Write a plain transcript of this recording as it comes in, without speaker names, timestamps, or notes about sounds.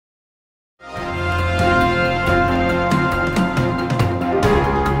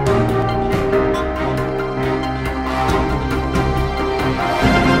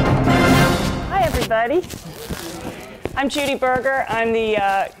everybody. I'm Judy Berger. I'm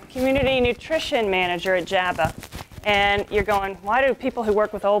the Community Nutrition Manager at JABA. And you're going, why do people who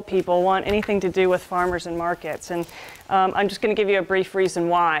work with old people want anything to do with farmers and markets? And I'm just going to give you a brief reason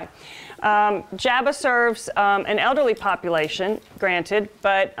why. JABA serves an elderly population, granted,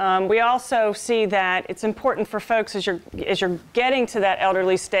 but we also see that it's important for folks as you're getting to that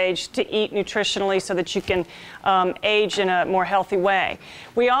elderly stage to eat nutritionally so that you can age in a more healthy way.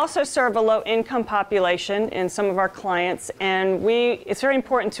 We also serve a low-income population in some of our clients, and it's very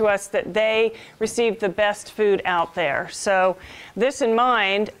important to us that they receive the best food out there. So this in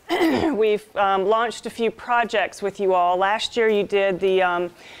mind, we've launched a few projects with you all. Last year you did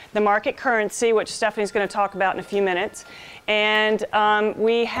the market currency, which Stephanie's going to talk about in a few minutes. And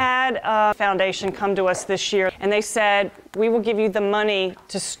we had a foundation come to us this year, and they said, we will give you the money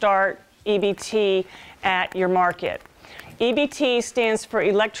to start EBT at your market. EBT stands for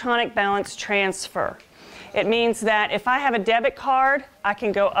Electronic Balance Transfer. It means that if I have a debit card, I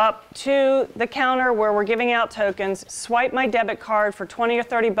can go up to the counter where we're giving out tokens, swipe my debit card for 20 or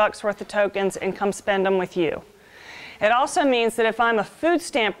 30 bucks worth of tokens, and come spend them with you. It also means that if I'm a food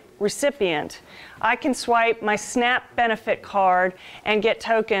stamp recipient, I can swipe my SNAP benefit card and get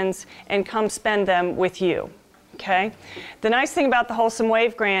tokens and come spend them with you. Okay? The nice thing about the Wholesome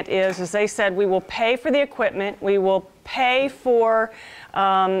Wave grant is they said we will pay for the equipment, we will pay for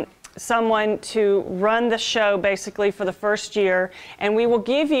someone to run the show basically for the first year, and we will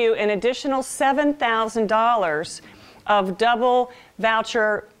give you an additional $7,000 of double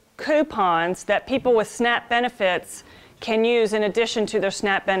voucher coupons that people with SNAP benefits can use in addition to their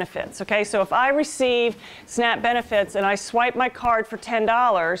SNAP benefits. Okay, so if I receive SNAP benefits and I swipe my card for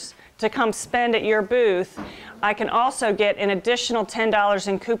 $10 to come spend at your booth, I can also get an additional $10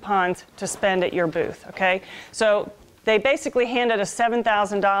 in coupons to spend at your booth. Okay, so they basically handed us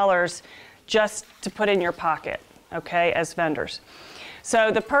 $7,000 just to put in your pocket, okay, as vendors.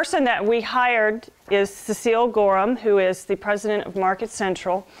 So the person that we hired is Cecile Gorham, who is the president of Market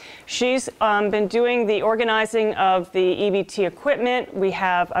Central. She's been doing the organizing of the EBT equipment.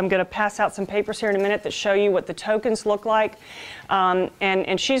 I'm going to pass out some papers here in a minute that show you what the tokens look like.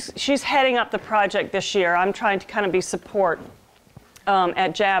 And she's heading up the project this year. I'm trying to kind of be support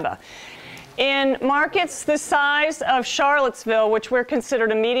at JABA. In markets the size of Charlottesville, which we're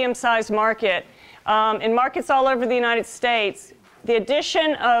considered a medium-sized market, in markets all over the United States, the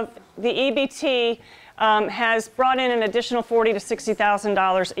addition of the EBT has brought in an additional $40,000 to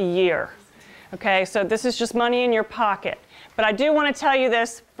 $60,000 a year. Okay, so this is just money in your pocket. But I do want to tell you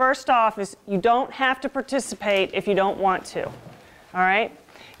this, first off, is you don't have to participate if you don't want to. All right?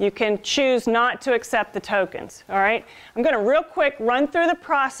 You can choose not to accept the tokens. All right? I'm going to real quick run through the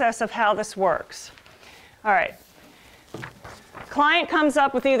process of how this works. All right. Client comes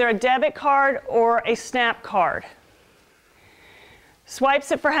up with either a debit card or a SNAP card.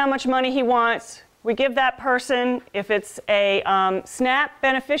 Swipes it for how much money he wants. We give that person, if it's a SNAP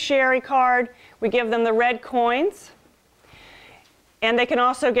beneficiary card, we give them the red coins. And they can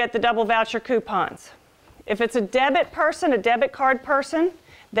also get the double voucher coupons. If it's a debit person, a debit card person,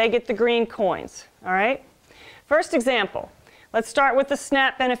 they get the green coins. All right? First example. Let's start with the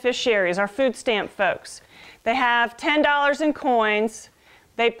SNAP beneficiaries, our food stamp folks. They have $10 in coins.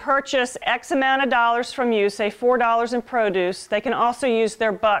 They purchase X amount of dollars from you, say $4 in produce. They can also use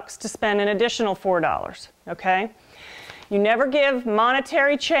their bucks to spend an additional $4, okay? You never give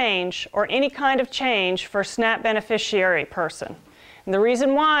monetary change or any kind of change for a SNAP beneficiary person. And the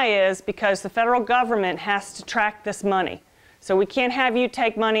reason why is because the federal government has to track this money. So we can't have you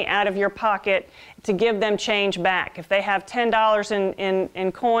take money out of your pocket to give them change back. If they have $10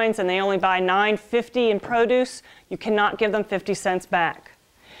 in coins and they only buy $9.50 in produce, you cannot give them 50 cents back.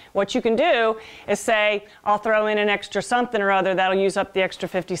 What you can do is say, I'll throw in an extra something or other that'll use up the extra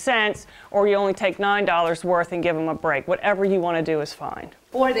 50 cents, or you only take $9 worth and give them a break. Whatever you want to do is fine.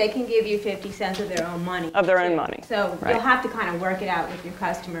 Or they can give you 50 cents of their own money. Of their own money. So right. You'll have to kind of work it out with your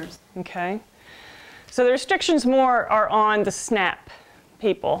customers. Okay. So the restrictions more are on the SNAP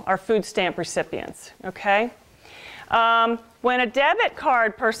people, our food stamp recipients. Okay. When a debit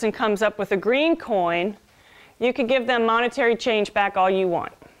card person comes up with a green coin, you can give them monetary change back all you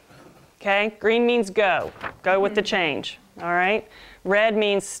want. Okay, green means go with the change, all right? Red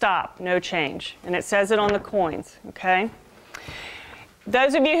means stop, no change, and it says it on the coins, okay?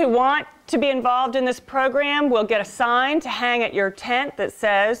 Those of you who want to be involved in this program will get a sign to hang at your tent that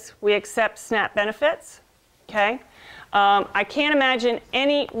says, we accept SNAP benefits, okay? I can't imagine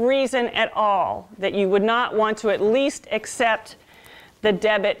any reason at all that you would not want to at least accept the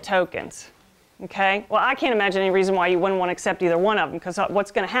debit tokens, Okay? Well, I can't imagine any reason why you wouldn't want to accept either one of them, because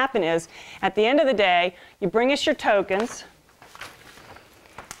what's going to happen is, at the end of the day, you bring us your tokens,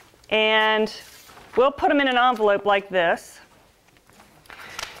 and we'll put them in an envelope like this.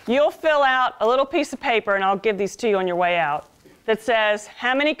 You'll fill out a little piece of paper, and I'll give these to you on your way out, that says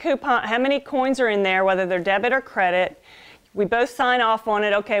how many coins are in there, whether they're debit or credit. We both sign off on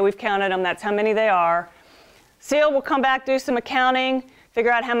it. Okay, we've counted them. That's how many they are. Seal will come back, do some accounting,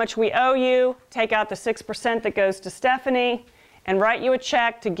 figure out how much we owe you, take out the 6% that goes to Stephanie, and write you a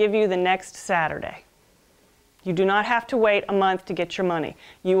check to give you the next Saturday. You do not have to wait a month to get your money.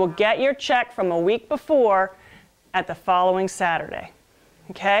 You will get your check from a week before at the following Saturday.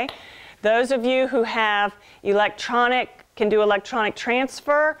 Okay? Those of you who have can do electronic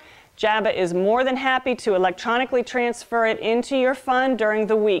transfer, JABA is more than happy to electronically transfer it into your fund during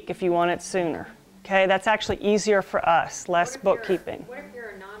the week if you want it sooner. Okay, that's actually easier for us, less bookkeeping. What if you're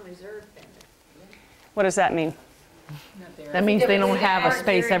a non-reserve vendor? What does that mean? That means they don't have a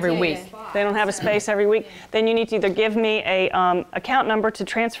space every week. They don't have a space every week. Then you need to either give me a account number to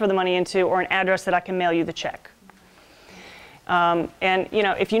transfer the money into or an address that I can mail you the check. And you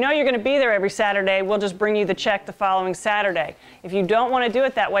know, if you know you're going to be there every Saturday, we'll just bring you the check the following Saturday. If you don't want to do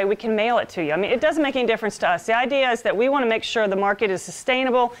it that way, we can mail it to you. I mean, it doesn't make any difference to us. The idea is that we want to make sure the market is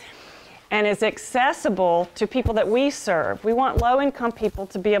sustainable and is accessible to people that we serve. We want low-income people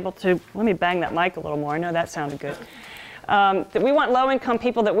to be able to, let me bang that mic a little more, I know that sounded good. That we want low-income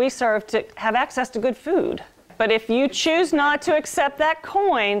people that we serve to have access to good food. But if you choose not to accept that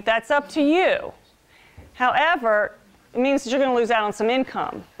coin, that's up to you. However, it means that you're going to lose out on some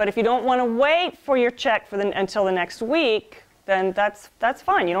income. But if you don't want to wait for your check until the next week, then that's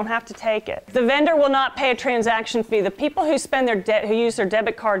fine. You don't have to take it. The vendor will not pay a transaction fee. The people who who use their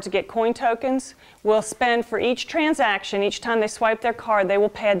debit card to get coin tokens will spend for each transaction, each time they swipe their card, they will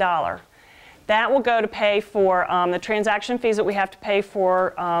pay $1. That will go to pay for the transaction fees that we have to pay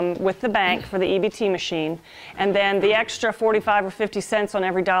for with the bank for the EBT machine. And then the extra 45 or 50 cents on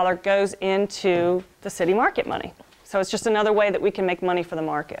every dollar goes into the city market money. So it's just another way that we can make money for the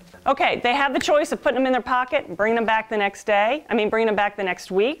market. Okay, they have the choice of putting them in their pocket and bringing them back the next day. Bringing them back the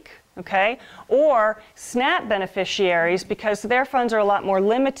next week. Okay, or SNAP beneficiaries, because their funds are a lot more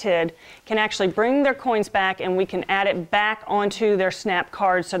limited, can actually bring their coins back and we can add it back onto their SNAP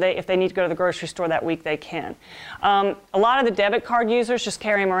card so if they need to go to the grocery store that week, they can. A lot of the debit card users just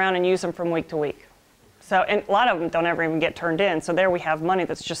carry them around and use them from week to week. So, and a lot of them don't ever even get turned in. So there we have money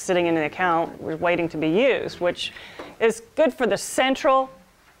that's just sitting in the account, waiting to be used, which is good for the central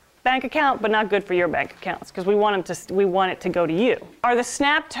bank account, but not good for your bank accounts, because we want it to go to you. Are the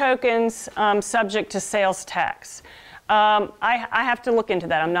SNAP tokens subject to sales tax? I have to look into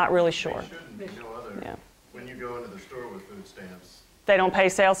that. I'm not really sure. They shouldn't. No other. Yeah. When you go into the store with food stamps, they don't pay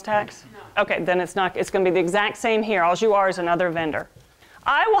sales tax? No. Okay, then it's not. It's going to be the exact same here. All you are is another vendor.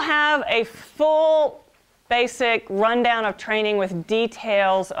 I will have a full basic rundown of training with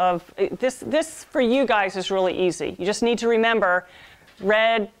details of this for you guys is really easy. You just need to remember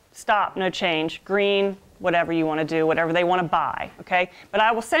red, stop, no change, green, whatever you want to do, whatever they want to buy, okay? But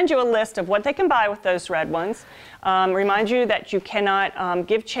I will send you a list of what they can buy with those red ones. Remind you that you cannot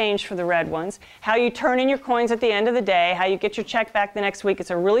give change for the red ones. How you turn in your coins at the end of the day, how you get your check back the next week.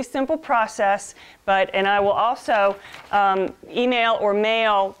 It's a really simple process, and I will also email or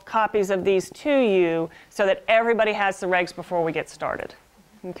mail copies of these to you so that everybody has the regs before we get started,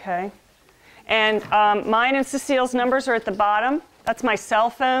 okay? And mine and Cecile's numbers are at the bottom. That's my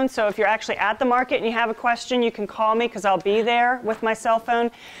cell phone, so if you're actually at the market and you have a question, you can call me because I'll be there with my cell phone.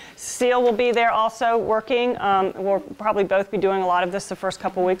 Cecile will be there also working. We'll probably both be doing a lot of this the first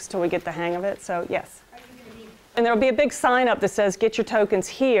couple weeks till we get the hang of it, so yes. And there will be a big sign up that says get your tokens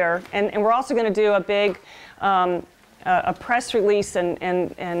here, and we're also going to do a big a press release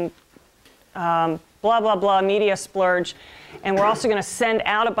and blah, blah, blah, media splurge. And we're also going to send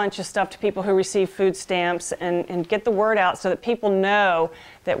out a bunch of stuff to people who receive food stamps and get the word out so that people know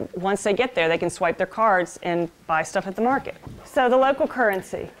that once they get there, they can swipe their cards and buy stuff at the market. So the local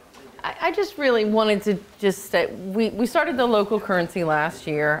currency. I just really wanted to just say, we started the local currency last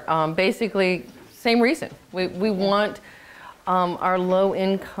year, basically same reason. We want our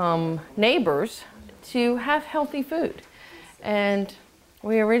low-income neighbors to have healthy food. And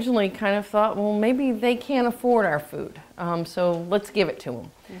we originally kind of thought, well, maybe they can't afford our food, so let's give it to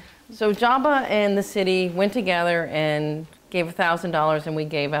them. Yeah. So JABA and the city went together and gave $1,000, and we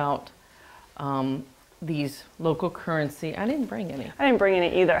gave out these local currency. I didn't bring any. I didn't bring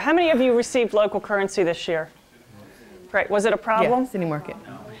any either. How many of you received local currency this year? Great. Was it a problem? Yeah, city market.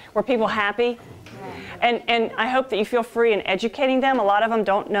 Were people happy? And I hope that you feel free in educating them. A lot of them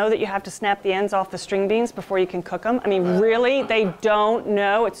don't know that you have to snap the ends off the string beans before you can cook them. I mean, really, they don't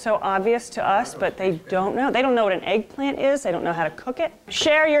know. It's so obvious to us, but they don't know. They don't know what an eggplant is. They don't know how to cook it.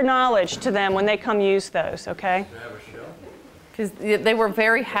 Share your knowledge to them when they come use those, okay? Because they were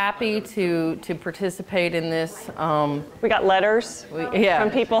very happy to participate in this. We got letters Yeah.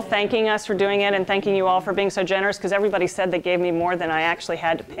 from people thanking us for doing it and thanking you all for being so generous, because everybody said they gave me more than I actually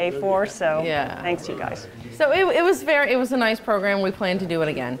had to pay for, so Yeah. thanks you guys. So it was a nice program. We plan to do it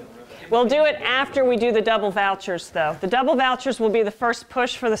again. We'll do it after we do the double vouchers, though. The double vouchers will be the first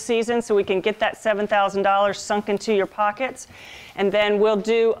push for the season so we can get that $7,000 sunk into your pockets. And then we'll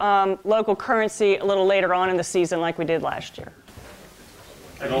do local currency a little later on in the season like we did last year.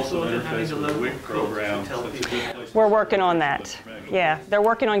 And also interface with the WIC program. We're working on that. Yeah, they're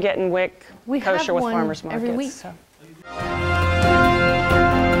working on getting WIC We have kosher with one farmers every markets. week. So.